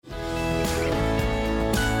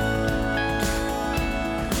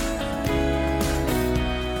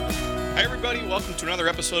welcome to another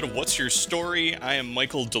episode of What's Your Story? I am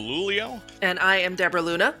Michael DeLulio. And I am Deborah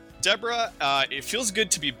Luna. Deborah, it feels good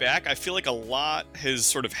to be back. I feel like a lot has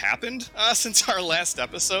sort of happened since our last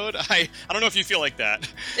episode. I don't know if you feel like that.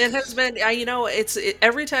 It has been,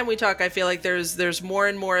 every time we talk, I feel like there's more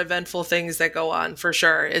and more eventful things that go on, for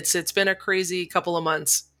sure. It's been a crazy couple of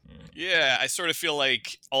months. Yeah, I sort of feel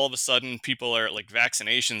like all of a sudden people are like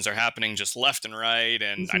vaccinations are happening just left and right.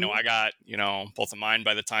 And I know I got, both of mine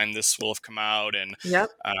by the time this will have come out. And, Yep.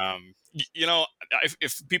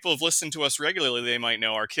 If people have listened to us regularly, they might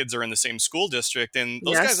know our kids are in the same school district and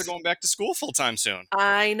those Yes. guys are going back to school full time soon.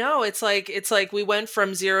 I know. It's like we went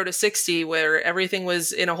from 0 to 60 where everything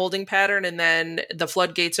was in a holding pattern and then the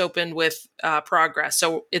floodgates opened with progress.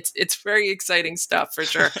 So it's very exciting stuff for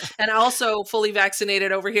sure. And also fully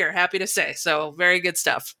vaccinated over here, happy to say. So very good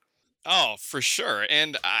stuff. Oh, for sure.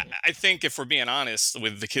 And I think if we're being honest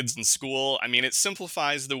with the kids in school, I mean, it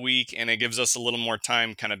simplifies the week and it gives us a little more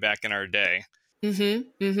time kind of back in our day.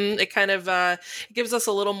 It kind of it gives us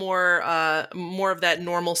a little more of that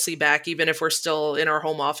normalcy back, even if we're still in our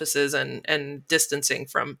home offices and distancing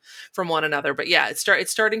from one another. But yeah, it's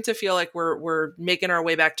starting to feel like we're making our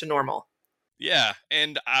way back to normal. Yeah.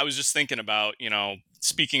 And I was just thinking about,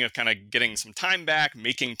 speaking of kind of getting some time back,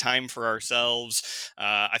 making time for ourselves,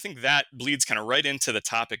 I think that bleeds kind of right into the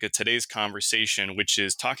topic of today's conversation, which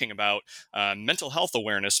is talking about Mental Health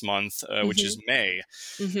Awareness Month, which is May.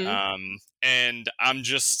 And I'm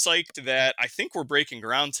just psyched that I think we're breaking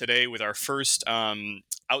ground today with our first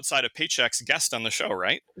outside of Paychecks guest on the show,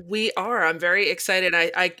 right? We are. I'm very excited.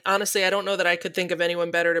 I honestly, I don't know that I could think of anyone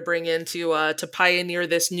better to bring in to pioneer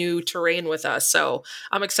this new terrain with us. So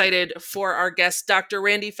I'm excited for our guest. Dr.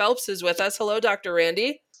 Randy Phelps is with us. Hello, Dr.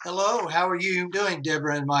 Randy. Hello. How are you doing,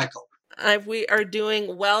 Deborah and Michael? We are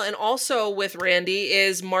doing well. And also with Randy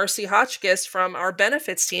is Marcy Hotchkiss from our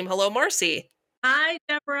benefits team. Hello, Marcy. Hi,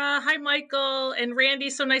 Deborah. Hi, Michael and Randy.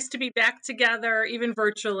 So nice to be back together, even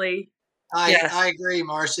virtually. I agree,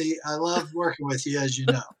 Marcy. I love working with you, as you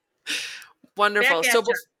know. Wonderful. So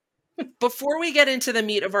before we get into the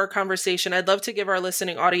meat of our conversation, I'd love to give our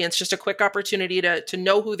listening audience just a quick opportunity to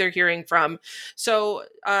know who they're hearing from. So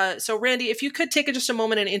Randy, if you could take just a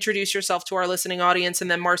moment and introduce yourself to our listening audience, and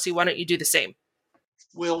then Marcy, why don't you do the same?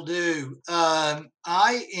 Will do.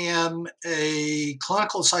 I am a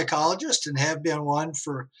clinical psychologist and have been one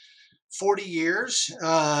for 40 years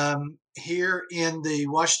here in the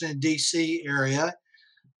Washington, D.C. area.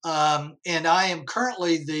 And I am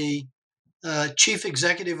currently the Chief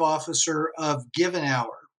Executive Officer of Given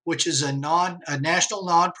Hour, which is a national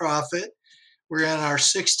nonprofit. We're in our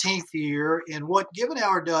 16th year. And what Given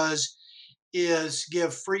Hour does is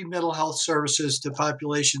give free mental health services to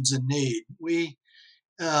populations in need.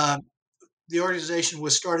 The organization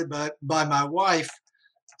was started by my wife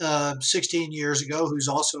 16 years ago, who's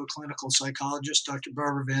also a clinical psychologist, Dr.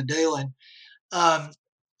 Barbara Van Dalen,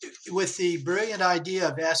 with the brilliant idea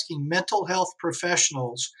of asking mental health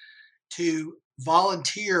professionals to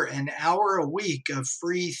volunteer an hour a week of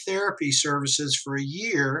free therapy services for a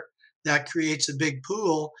year. That creates a big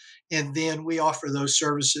pool, and then we offer those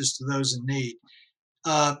services to those in need.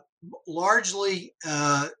 Largely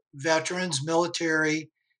veterans, military,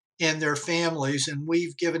 and their families, and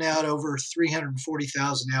we've given out over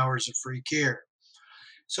 340,000 hours of free care.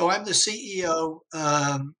 So I'm the CEO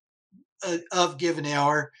of Given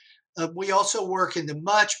Hour. We also work in the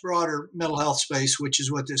much broader mental health space, which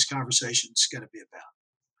is what this conversation is going to be about.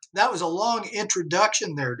 That was a long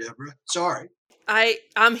introduction there, Deborah. Sorry.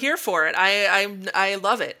 I'm here for it. I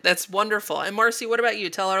love it. That's wonderful. And Marcy, what about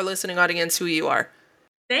you? Tell our listening audience who you are.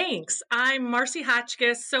 Thanks. I'm Marcy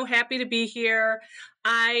Hotchkiss. So happy to be here.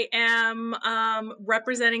 I am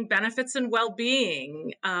representing benefits and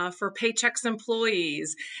well-being for Paychecks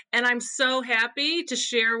employees. And I'm so happy to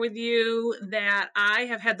share with you that I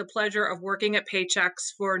have had the pleasure of working at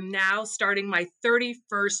Paychecks for now starting my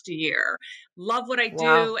 31st year. Love what I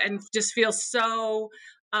do and just feel so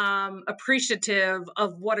appreciative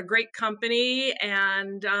of what a great company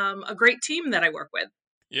and a great team that I work with.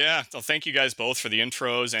 Yeah, well, thank you guys both for the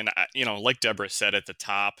intros. And, like Deborah said at the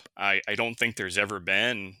top, I don't think there's ever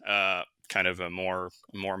been kind of a more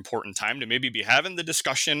important time to maybe be having the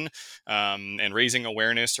discussion and raising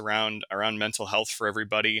awareness around mental health for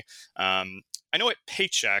everybody. I know at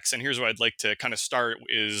Paychecks, and here's where I'd like to kind of start,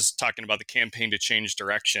 is talking about the campaign to change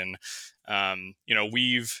direction.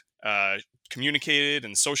 We've communicated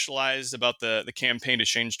and socialized about the campaign to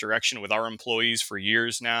change direction with our employees for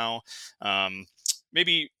years now.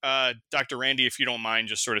 Maybe, Dr. Randy, if you don't mind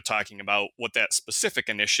just sort of talking about what that specific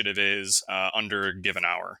initiative is under Given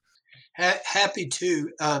Hour. Happy to,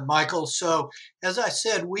 Michael. So, as I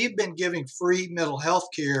said, we've been giving free mental health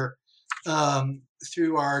care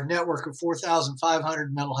through our network of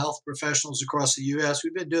 4,500 mental health professionals across the U.S.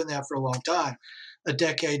 We've been doing that for a long time, a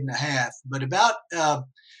decade and a half. But about 5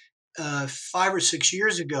 or 6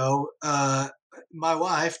 years ago, my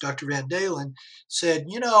wife, Dr. Van Dalen, said,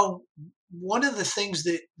 one of the things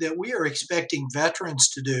that we are expecting veterans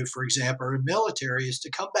to do, for example, or military, is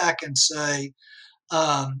to come back and say,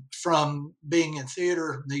 from being in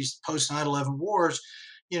theater, these post 9/11 wars,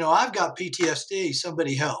 I've got PTSD.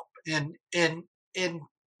 Somebody help. And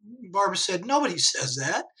Barbara said, nobody says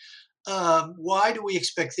that. Why do we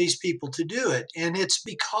expect these people to do it? And it's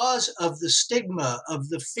because of the stigma, of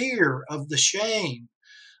the fear, of the shame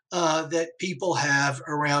that people have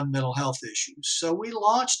around mental health issues. So we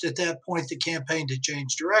launched at that point the campaign to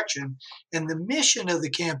change direction. And the mission of the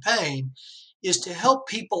campaign is to help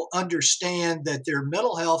people understand that their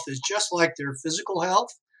mental health is just like their physical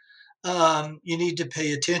health. You need to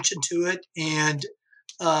pay attention to it, and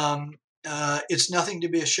it's nothing to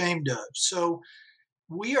be ashamed of. So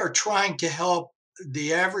we are trying to help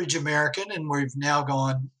the average American, and we've now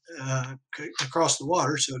gone across the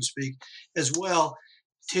water, so to speak, as well,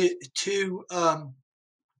 to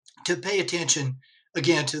pay attention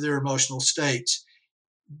again to their emotional states.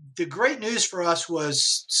 The great news for us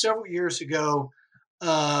was several years ago,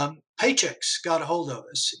 Paychex got a hold of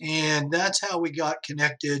us, and that's how we got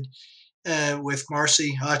connected with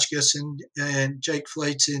Marcy Hotchkiss and Jake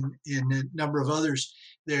Flates and a number of others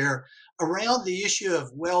there around the issue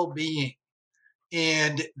of well-being.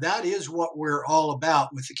 And that is what we're all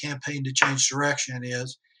about with the campaign to change direction,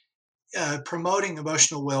 is promoting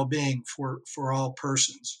emotional well-being for all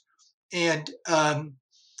persons. And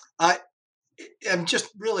I'm just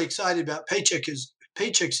really excited about Paychex.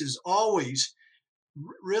 Paychex is always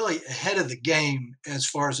really ahead of the game as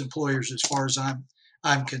far as employers, as far as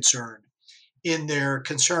I'm concerned, in their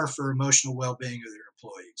concern for emotional well-being of their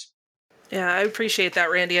employees. Yeah, I appreciate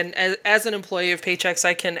that, Randy. And as an employee of Paychex,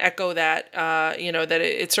 I can echo that. That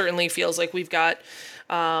it certainly feels like we've got,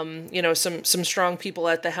 some strong people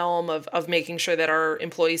at the helm of making sure that our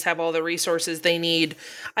employees have all the resources they need.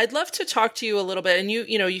 I'd love to talk to you a little bit. And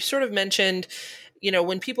you sort of mentioned,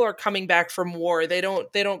 when people are coming back from war, they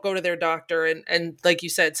don't go to their doctor and like you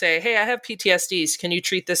said, say, hey, I have PTSDs. Can you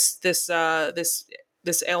treat this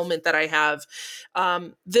ailment that I have?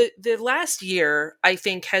 The last year, I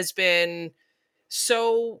think, has been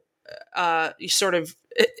so sort of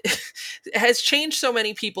has changed so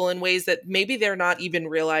many people in ways that maybe they're not even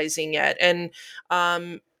realizing yet. And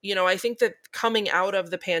I think that coming out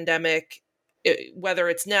of the pandemic, whether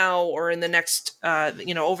it's now or in the next,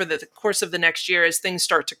 over the course of the next year, as things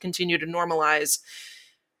start to continue to normalize,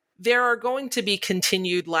 there are going to be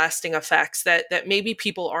continued lasting effects that maybe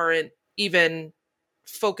people aren't even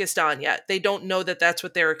focused on yet. They don't know that that's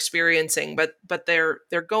what they're experiencing, but they're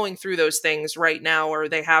going through those things right now, or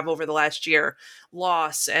they have over the last year,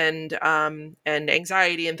 loss and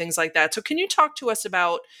anxiety and things like that. So can you talk to us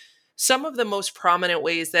about some of the most prominent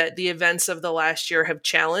ways that the events of the last year have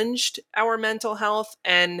challenged our mental health,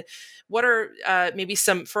 and what are maybe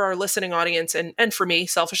some, for our listening audience and for me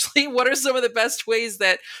selfishly, what are some of the best ways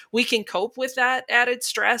that we can cope with that added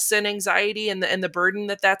stress and anxiety and the burden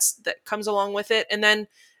that comes along with it? And then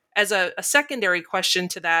as a secondary question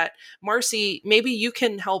to that, Marcy, maybe you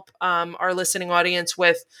can help our listening audience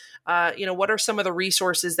with, what are some of the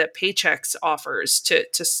resources that Paychex offers to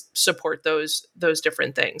support those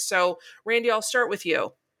different things? So, Randy, I'll start with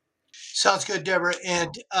you. Sounds good, Deborah.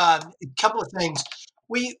 And a couple of things.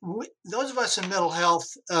 We those of us in mental health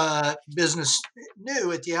business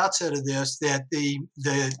knew at the outset of this that the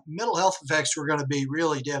mental health effects were going to be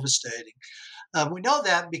really devastating. We know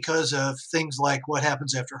that because of things like what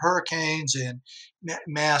happens after hurricanes and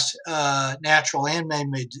mass natural and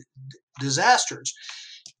man-made disasters.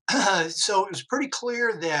 So it was pretty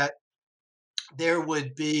clear that there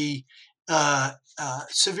would be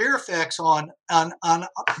severe effects on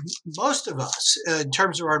most of us in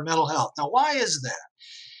terms of our mental health. Now, why is that?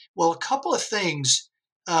 Well, a couple of things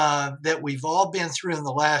that we've all been through in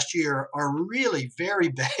the last year are really very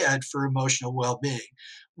bad for emotional well-being.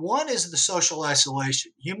 One is the social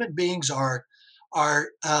isolation. Human beings are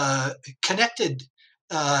connected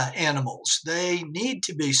animals. They need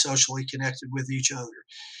to be socially connected with each other.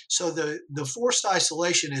 So the forced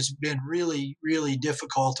isolation has been really, really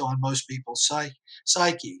difficult on most people's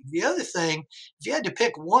psyche. The other thing, if you had to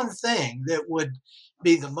pick one thing that would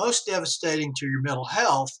be the most devastating to your mental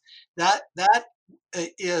health, that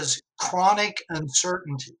is chronic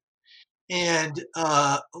uncertainty. And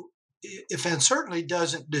if uncertainty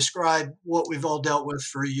doesn't describe what we've all dealt with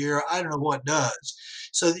for a year, I don't know what does.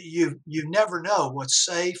 So that you never know what's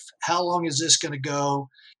safe, how long is this going to go,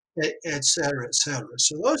 et cetera, et cetera.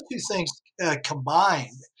 So those two things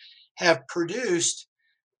combined have produced,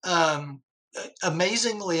 um,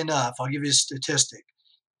 amazingly enough, I'll give you a statistic,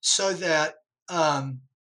 so that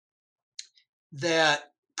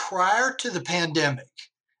that prior to the pandemic,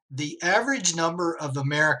 the average number of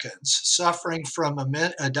Americans suffering from a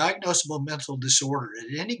diagnosable mental disorder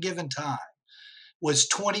at any given time was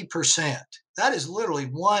 20%. That is literally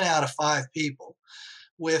 1 out of 5 people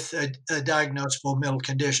with a diagnosable mental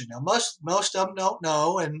condition. Now, most of them don't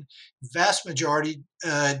know, and vast majority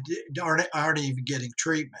aren't even getting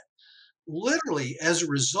treatment. Literally, as a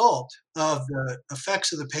result of the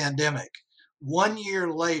effects of the pandemic, 1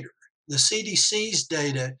 year later, the CDC's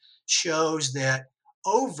data shows that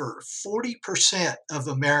over 40% of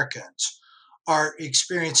Americans are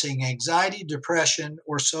experiencing anxiety, depression,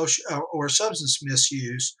 or social or substance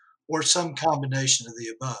misuse, or some combination of the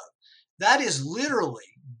above. That is literally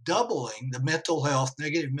doubling the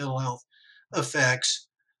negative mental health effects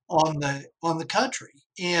on the country.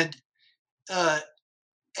 And uh,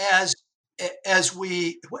 as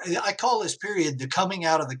I call this period the coming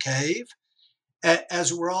out of the cave,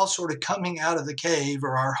 as we're all sort of coming out of the cave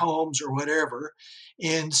or our homes or whatever,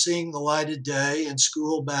 and seeing the light of day and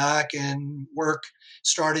school back and work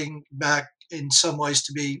starting back in some ways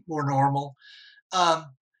to be more normal. Um,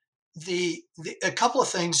 a couple of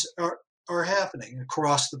things are happening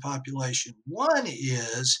across the population. One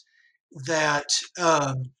is that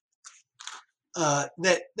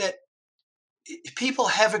that people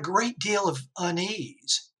have a great deal of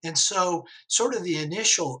unease. And so, sort of the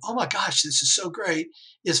initial, oh my gosh, this is so great,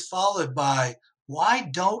 is followed by, why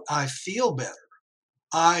don't I feel better?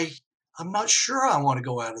 I'm not sure I want to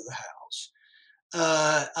go out of the house.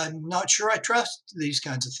 I'm not sure I trust these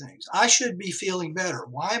kinds of things. I should be feeling better.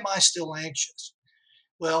 Why am I still anxious?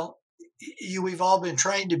 Well, we've all been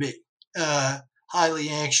trained to be highly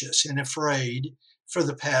anxious and afraid for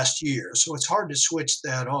the past year. So it's hard to switch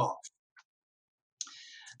that off.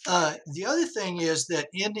 The other thing is that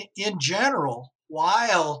in general,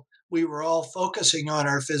 while we were all focusing on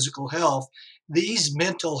our physical health, these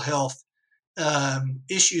mental health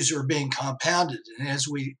issues are being compounded. And as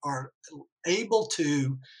we are able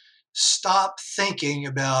to stop thinking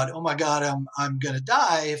about, oh my God, I'm going to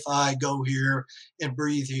die if I go here and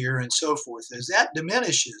breathe here and so forth, as that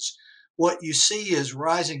diminishes, what you see is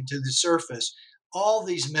rising to the surface all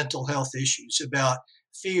these mental health issues about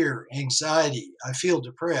fear, anxiety. I feel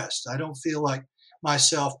depressed. I don't feel like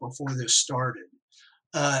myself before this started.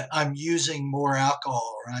 I'm using more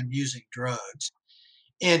alcohol, or I'm using drugs.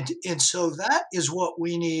 And so that is what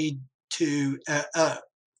we need to,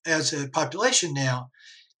 as a population now,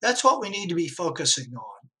 that's what we need to be focusing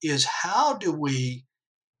on, is how do we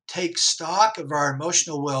take stock of our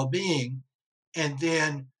emotional well-being and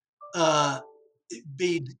then uh,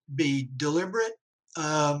 be deliberate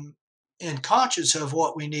and conscious of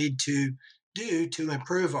what we need to do to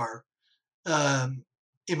improve our um,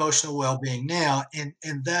 emotional well-being now, and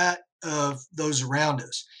that of those around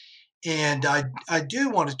us. And I do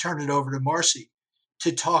want to turn it over to Marcy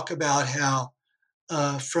to talk about how,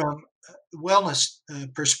 from wellness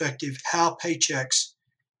perspective, how Paychex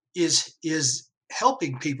is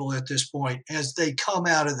helping people at this point as they come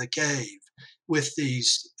out of the cave with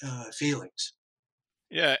these feelings.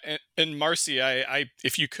 Yeah, and Marcy,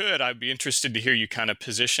 if you could, I'd be interested to hear you kind of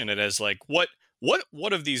position it as like what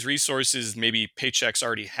of these resources maybe Paychex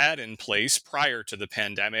already had in place prior to the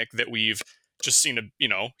pandemic that we've just seen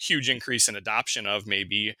a huge increase in adoption of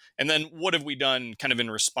maybe, and then what have we done kind of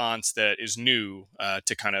in response that is new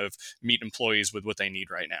to kind of meet employees with what they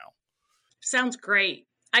need right now? Sounds great.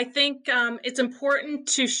 I think it's important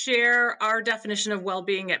to share our definition of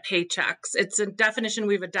well-being at Paychex. It's a definition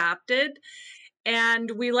we've adopted. And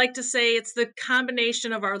we like to say it's the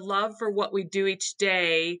combination of our love for what we do each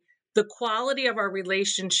day, the quality of our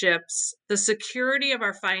relationships, the security of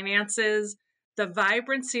our finances, the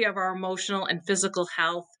vibrancy of our emotional and physical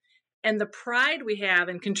health, and the pride we have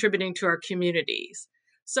in contributing to our communities.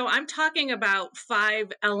 So I'm talking about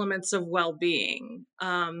 5 elements of well-being,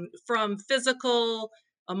 from physical,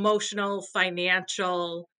 emotional,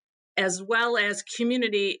 financial, as well as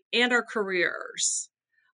community and our careers.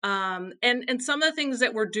 And some of the things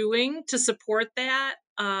that we're doing to support that,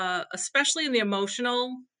 especially in the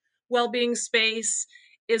emotional well-being space,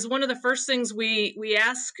 is one of the first things we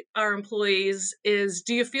ask our employees is,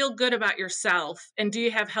 do you feel good about yourself, and do you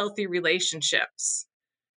have healthy relationships?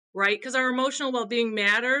 Right? Because our emotional well-being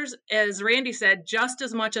matters, as Randy said, just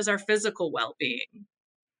as much as our physical well-being.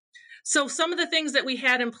 So some of the things that we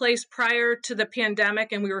had in place prior to the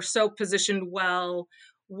pandemic, and we were so positioned well,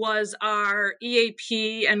 was our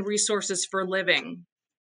EAP and resources for living.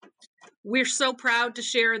 We're so proud to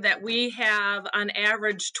share that we have on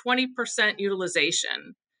average 20%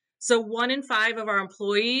 utilization. So 1 in 5 of our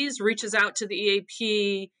employees reaches out to the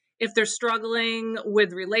EAP if they're struggling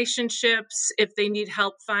with relationships, if they need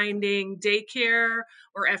help finding daycare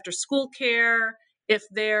or after school care, if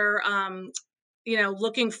they're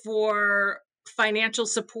looking for financial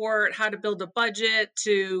support, how to build a budget,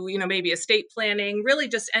 to maybe estate planning, really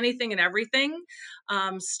just anything and everything.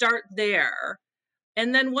 Start there.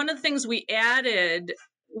 And then one of the things we added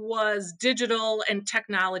was digital and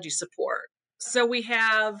technology support. So we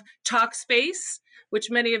have Talkspace, which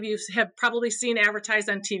many of you have probably seen advertised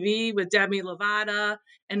on TV with Demi Lovato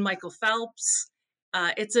and Michael Phelps.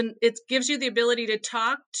 It gives you the ability to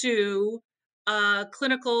talk to a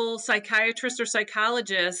clinical psychiatrist or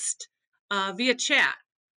psychologist via chat.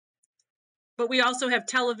 But we also have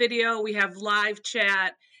televideo, we have live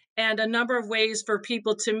chat, and a number of ways for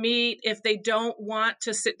people to meet if they don't want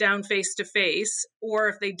to sit down face to face, or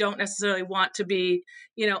if they don't necessarily want to be,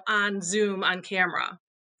 on Zoom on camera.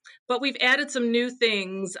 But we've added some new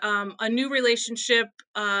things, a new relationship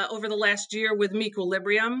over the last year with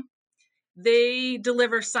Mequilibrium. They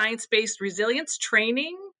deliver science-based resilience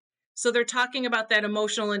training. So they're talking about that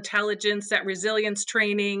emotional intelligence, that resilience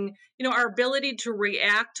training, our ability to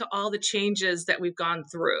react to all the changes that we've gone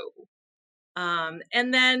through.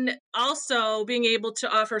 And then also being able to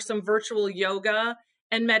offer some virtual yoga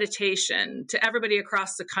and meditation to everybody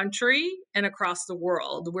across the country and across the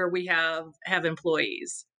world where we have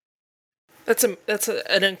employees. That's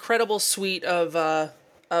an incredible suite of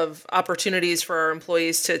opportunities for our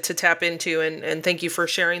employees to tap into, and thank you for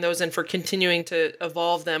sharing those and for continuing to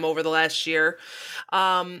evolve them over the last year.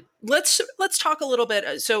 Let's talk a little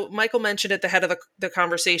bit. So Michael mentioned at the head of the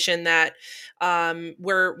conversation that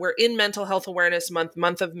we're in Mental Health Awareness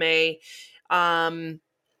month of May.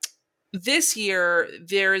 This year,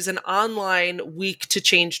 there is an online week to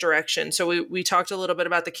change direction. So we talked a little bit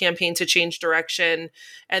about the campaign to change direction.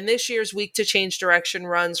 And this year's week to change direction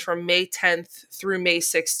runs from May 10th through May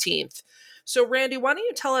 16th. So Randy, why don't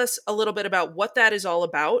you tell us a little bit about what that is all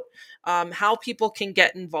about, how people can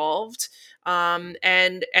get involved, and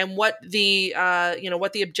what the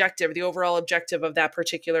the overall objective of that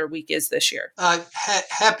particular week is this year.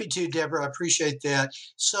 Happy to, Deborah. I appreciate that.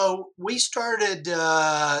 So we started.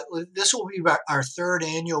 This will be our third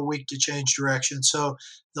annual week to change direction. So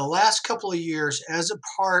the last couple of years, as a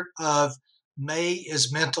part of May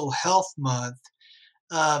is Mental Health Month,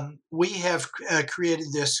 we have created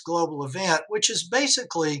this global event, which is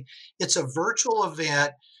basically it's a virtual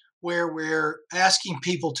event where we're asking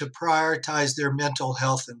people to prioritize their mental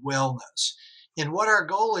health and wellness. And what our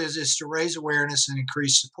goal is to raise awareness and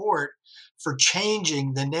increase support for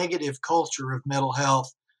changing the negative culture of mental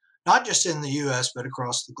health, not just in the U.S., but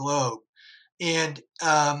across the globe. And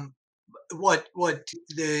what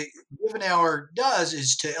the Given Hour does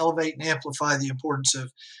is to elevate and amplify the importance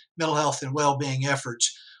of mental health and well-being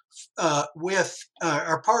efforts with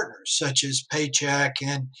our partners, such as Paycheck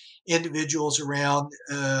and individuals around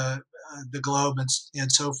the globe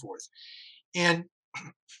and so forth. And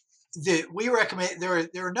we recommend there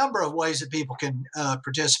are a number of ways that people can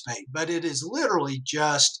participate, but it is literally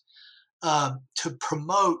just to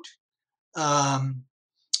promote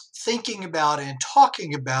thinking about and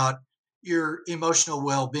talking about your emotional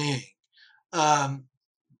well-being.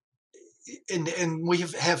 And we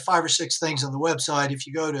have 5 or 6 things on the website. If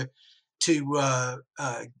you go to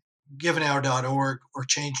givenhour.org or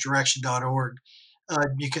changedirection.org,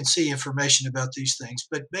 you can see information about these things.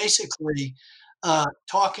 But basically,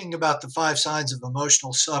 talking about the 5 signs of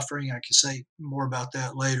emotional suffering, I can say more about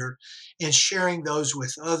that later, and sharing those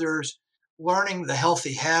with others, learning the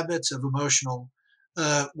healthy habits of emotional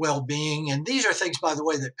well-being. And these are things, by the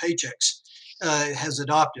way, that Paychex has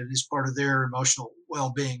adopted as part of their emotional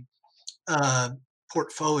well-being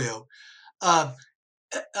portfolio.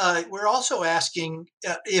 We're also asking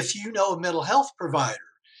if you know a mental health provider,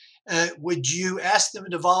 would you ask them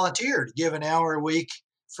to volunteer to give an hour a week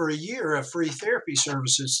for a year of free therapy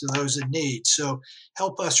services to those in need? So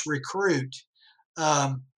help us recruit.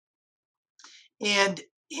 And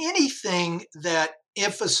anything that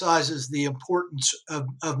emphasizes the importance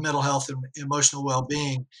of mental health and emotional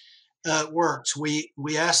well-being works. We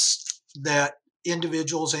ask that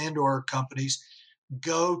individuals and or companies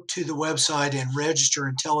go to the website and register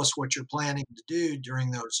and tell us what you're planning to do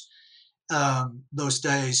during those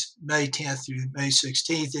days, May 10th through May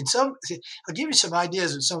 16th. And I'll give you some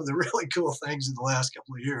ideas of some of the really cool things in the last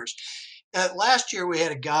couple of years. last year we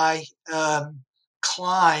had a guy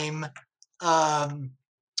climb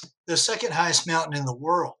the second highest mountain in the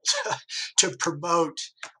world to promote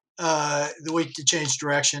the Week to Change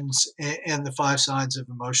Directions and the 5 signs of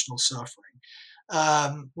emotional suffering.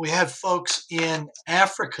 We had folks in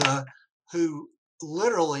Africa who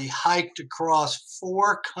literally hiked across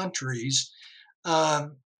 4 countries,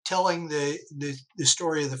 telling the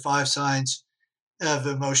story of the 5 signs of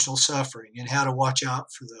emotional suffering and how to watch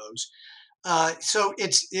out for those. So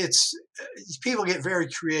it's people get very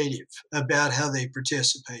creative about how they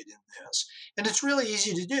participate in this, and it's really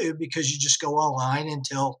easy to do because you just go online and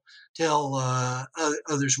tell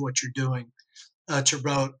others what you're doing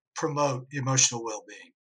to promote emotional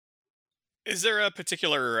well-being. Is there a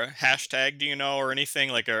particular hashtag, do you know, or anything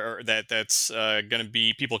like, or that's going to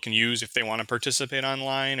be people can use if they want to participate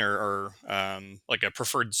online, or like a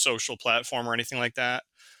preferred social platform or anything like that?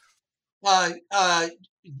 Uh, uh,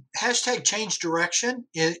 Hashtag change direction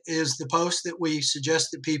is the post that we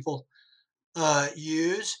suggest that people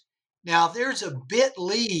use. Now, there's a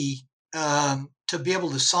bit.ly to be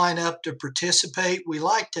able to sign up to participate. We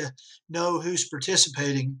like to know who's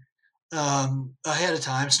participating ahead of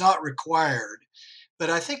time. It's not required.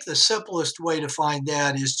 But I think the simplest way to find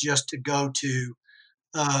that is just to go to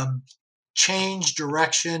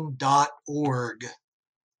changedirection.org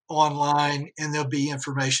online, and there'll be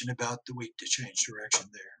information about the Week to Change Direction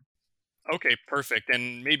there. Okay, perfect.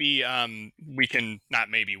 And maybe we can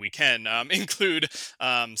include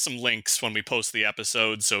some links when we post the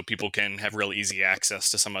episode so people can have real easy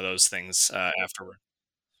access to some of those things afterward.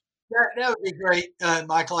 That would be great,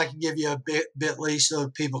 Michael. I can give you a bit.ly so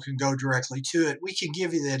people can go directly to it. We can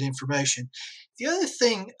give you that information. The other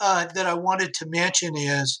thing that I wanted to mention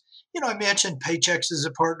is, I mentioned Paychex as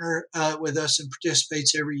a partner with us and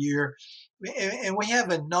participates every year. And we have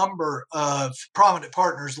a number of prominent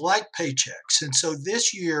partners like Paychex. And so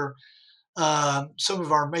this year, some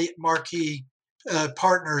of our marquee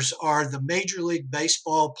partners are the Major League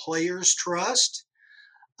Baseball Players Trust,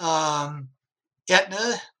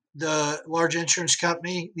 Aetna, the large insurance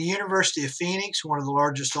company, the University of Phoenix, one of the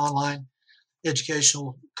largest online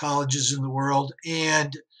educational colleges in the world,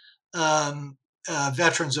 and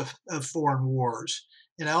veterans of foreign wars.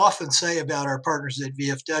 And I often say about our partners at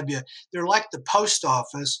VFW, they're like the post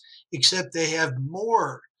office, except they have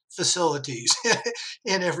more facilities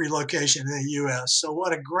in every location in the U.S. So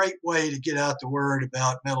what a great way to get out the word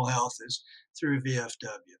about mental health is through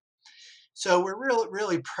VFW. So we're really,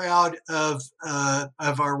 really proud of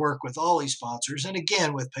our work with all these sponsors, and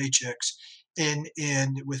again with Paychex, and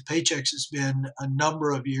with Paychex, it's been a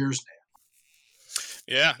number of years now.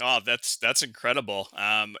 Yeah, oh, that's incredible.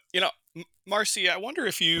 Marcy, I wonder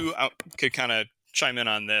if you could kind of chime in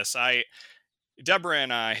on this. Deborah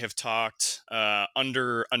and I have talked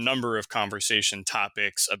under a number of conversation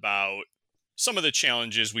topics about some of the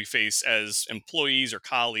challenges we face as employees or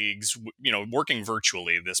colleagues, working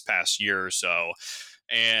virtually this past year or so.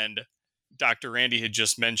 And Dr. Randy had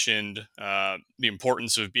just mentioned the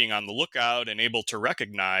importance of being on the lookout and able to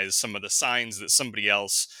recognize some of the signs that somebody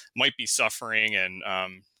else might be suffering and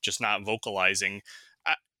just not vocalizing.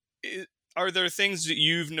 Are there things that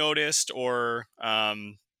you've noticed or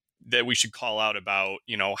that we should call out about,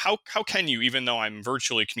 how can you, even though I'm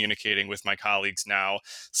virtually communicating with my colleagues now,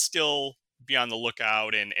 still be on the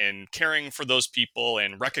lookout and caring for those people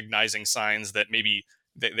and recognizing signs that maybe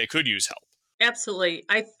they could use help? Absolutely.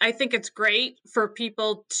 I think it's great for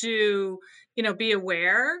people to, be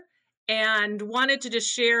aware, and wanted to just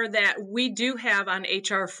share that we do have on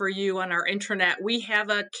HR for You on our intranet, we have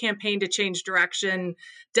a Campaign to Change Direction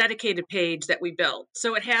dedicated page that we built.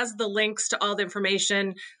 So it has the links to all the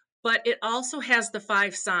information, but it also has the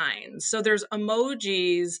 5 signs. So there's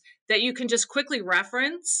emojis that you can just quickly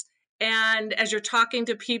reference. And as you're talking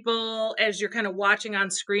to people, as you're kind of watching on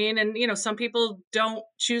screen, and some people don't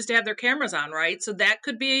choose to have their cameras on, right? So that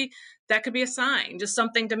could be a sign, just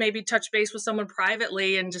something to maybe touch base with someone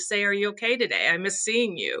privately and just say, "Are you okay today? I miss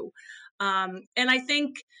seeing you." And I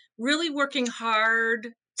think really working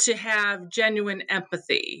hard to have genuine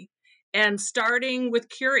empathy and starting with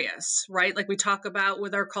curious, right? Like we talk about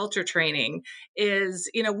with our culture training, is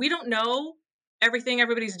we don't know everything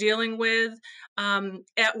everybody's dealing with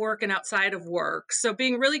at work and outside of work. So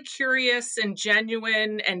being really curious and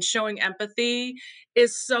genuine and showing empathy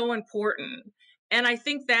is so important. And I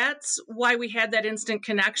think that's why we had that instant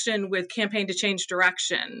connection with Campaign to Change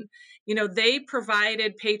Direction. They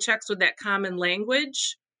provided Paychex with that common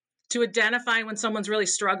language to identify when someone's really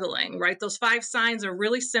struggling, right? Those 5 signs are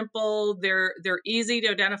really simple. They're easy to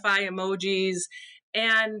identify emojis.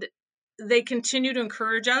 And they continue to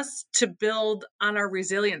encourage us to build on our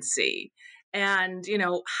resiliency. And,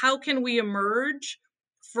 how can we emerge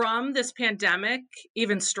from this pandemic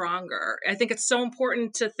even stronger? I think it's so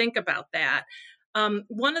important to think about that.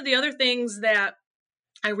 One of the other things that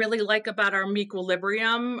I really like about our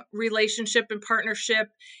Mequilibrium relationship and partnership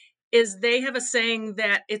is they have a saying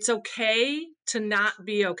that it's okay to not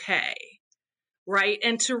be okay, right?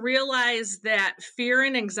 And to realize that fear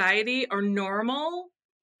and anxiety are normal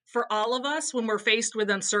for all of us when we're faced with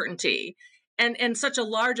uncertainty and such a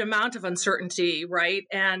large amount of uncertainty, right?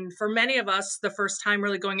 And for many of us, the first time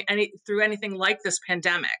really going through anything like this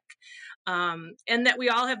pandemic. And that we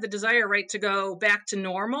all have the desire, right, to go back to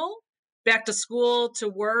normal, back to school, to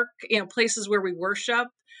work, places where we worship.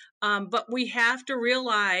 But we have to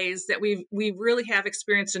realize that we really have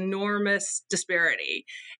experienced enormous disparity.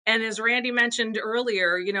 And as Randy mentioned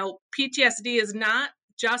earlier, PTSD is not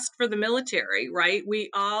just for the military, right?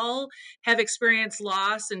 We all have experienced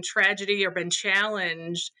loss and tragedy or been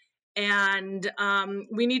challenged. And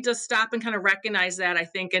we need to stop and kind of recognize that, I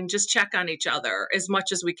think, and just check on each other as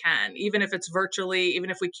much as we can, even if it's virtually,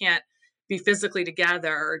 even if we can't be physically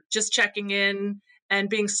together, just checking in and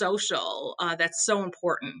being social. That's so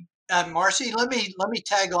important. Marcy, let me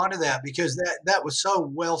tag on to that, because that was so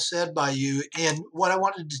well said by you. And what I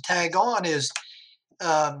wanted to tag on is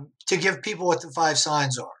to give people what the 5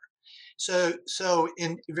 signs are. So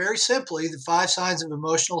in very simply, the 5 signs of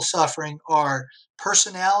emotional suffering are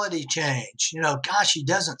personality change. Gosh, he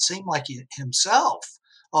doesn't seem like himself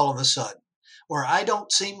all of a sudden, or I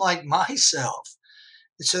don't seem like myself.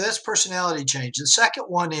 So that's personality change. The second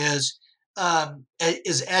one is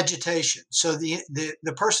agitation. So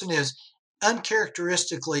the person is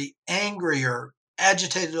uncharacteristically angry or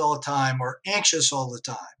agitated all the time or anxious all the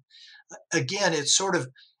time. Again, it's sort of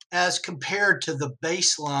as compared to the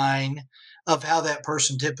baseline of how that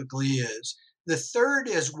person typically is. The third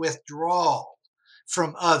is withdrawal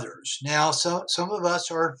from others. Now, some of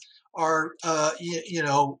us are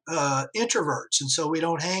introverts, and so we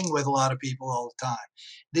don't hang with a lot of people all the time.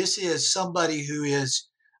 This is somebody who is,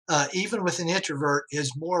 even with an introvert,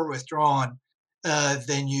 is more withdrawn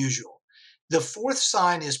than usual. The fourth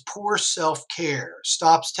sign is poor self-care,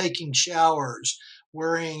 stops taking showers,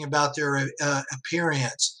 worrying about their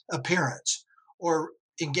appearance, or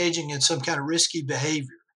engaging in some kind of risky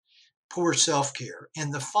behavior, poor self-care.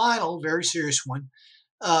 And the final, very serious one,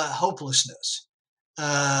 hopelessness,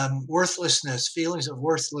 worthlessness, feelings of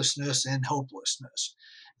worthlessness and hopelessness,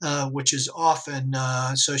 which is often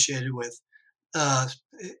associated with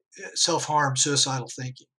self-harm, suicidal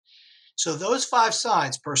thinking. So those 5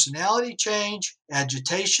 signs: personality change,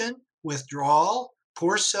 agitation, withdrawal,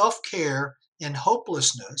 poor self-care, and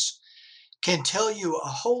hopelessness, can tell you a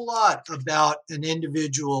whole lot about an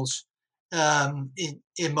individual's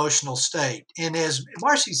emotional state. And as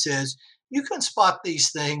Marcy says, you can spot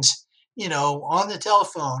these things, on the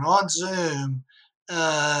telephone, on Zoom.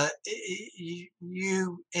 And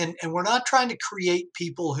we're not trying to create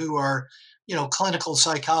people who are, clinical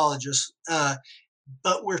psychologists,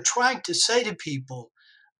 but we're trying to say to people,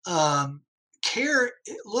 look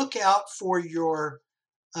out for your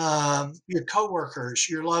coworkers,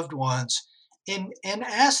 your loved ones, and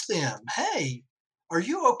ask them, hey, are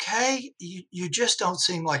you okay? You just don't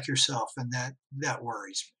seem like yourself, and that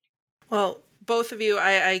worries me. Well, both of you,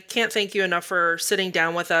 I can't thank you enough for sitting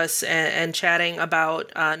down with us and chatting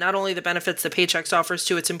about not only the benefits that Paychex offers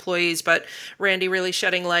to its employees, but Randy really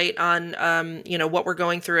shedding light on what we're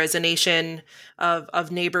going through as a nation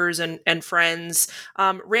of neighbors and friends.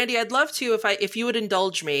 Randy, I'd love to, if you would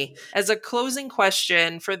indulge me, as a closing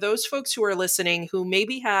question for those folks who are listening who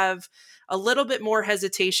maybe have a little bit more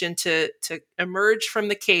hesitation to emerge from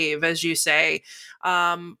the cave, as you say.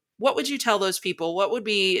 What would you tell those people? What would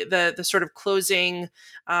be the sort of closing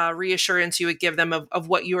reassurance you would give them of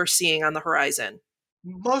what you're seeing on the horizon?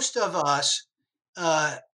 Most of us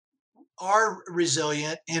are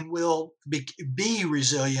resilient and will be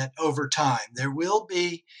resilient over time. There will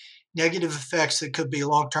be negative effects that could be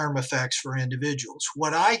long-term effects for individuals.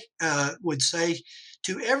 What I would say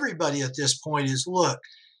to everybody at this point is, look,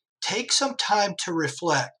 take some time to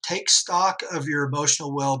reflect, take stock of your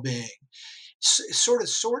emotional well-being. Sort of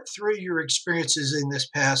sort through your experiences in this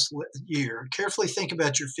past year. Carefully think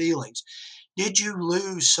about your feelings. Did you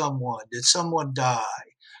lose someone? Did someone die?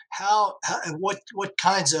 What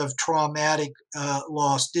kinds of traumatic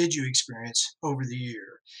loss did you experience over the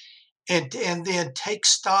year? And then take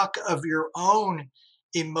stock of your own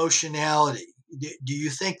emotionality. Do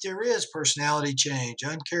you think there is personality change,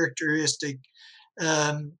 uncharacteristic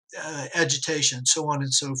agitation, so on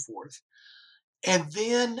and so forth? And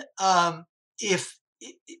then if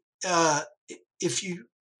if you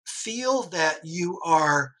feel that you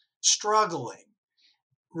are struggling,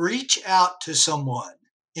 reach out to someone.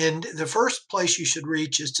 And the first place you should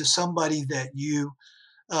reach is to somebody that you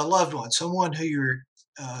loved one, someone who you're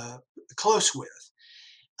close with.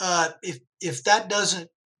 If that doesn't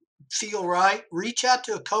feel right, reach out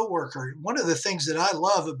to a coworker. One of the things that I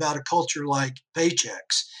love about a culture like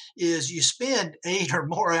Paychex is you spend 8 or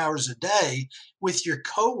more hours a day with your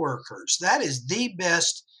coworkers. That is the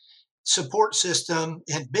best support system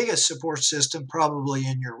and biggest support system probably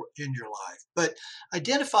in your life. But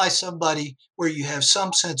identify somebody where you have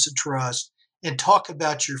some sense of trust and talk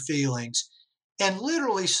about your feelings and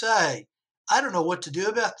literally say, I don't know what to do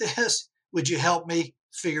about this. Would you help me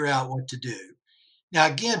figure out what to do? Now,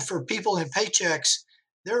 again, for people in Paychex,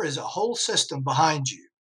 there is a whole system behind you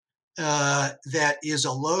that is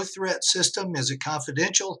a low threat system, is a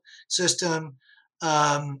confidential system.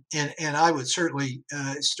 And I would certainly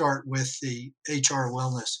start with the HR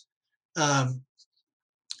wellness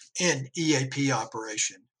and EAP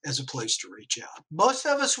operation as a place to reach out. Most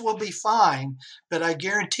of us will be fine, but I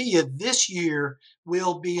guarantee you this year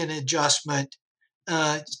will be an adjustment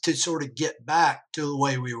to sort of get back to the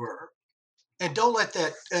way we were. And don't let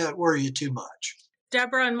that worry you too much.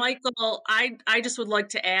 Deborah and Michael, I just would like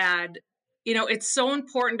to add, it's so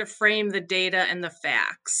important to frame the data and the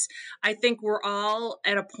facts. I think we're all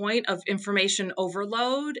at a point of information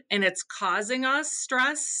overload, and it's causing us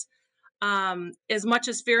stress. As much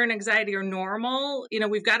as fear and anxiety are normal,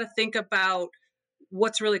 we've got to think about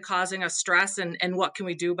what's really causing us stress and what can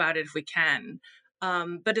we do about it if we can.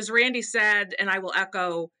 But as Randy said, and I will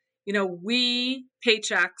echo, we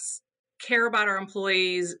Paychex care about our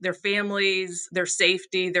employees, their families, their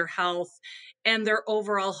safety, their health, and their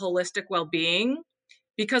overall holistic well-being,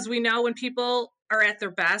 because we know when people are at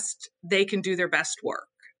their best, they can do their best work.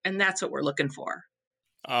 And that's what we're looking for.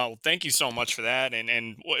 Well, thank you so much for that.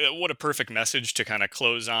 And what a perfect message to kind of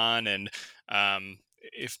close on. And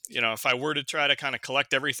if I were to try to kind of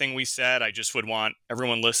collect everything we said, I just would want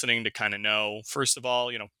everyone listening to kind of know, first of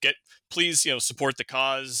all, please support the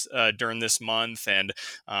cause during this month, and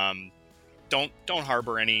don't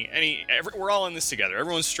harbor we're all in this together.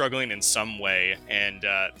 Everyone's struggling in some way, and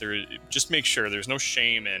just make sure there's no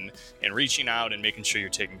shame in reaching out and making sure you're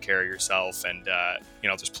taking care of yourself. And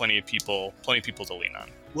there's plenty of people to lean on.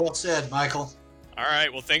 Well said, Michael. All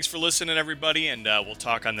right. Well, thanks for listening, everybody, and we'll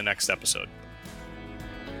talk on the next episode.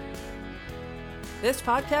 This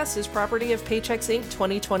podcast is property of Paychex Inc.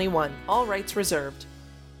 2021. All rights reserved.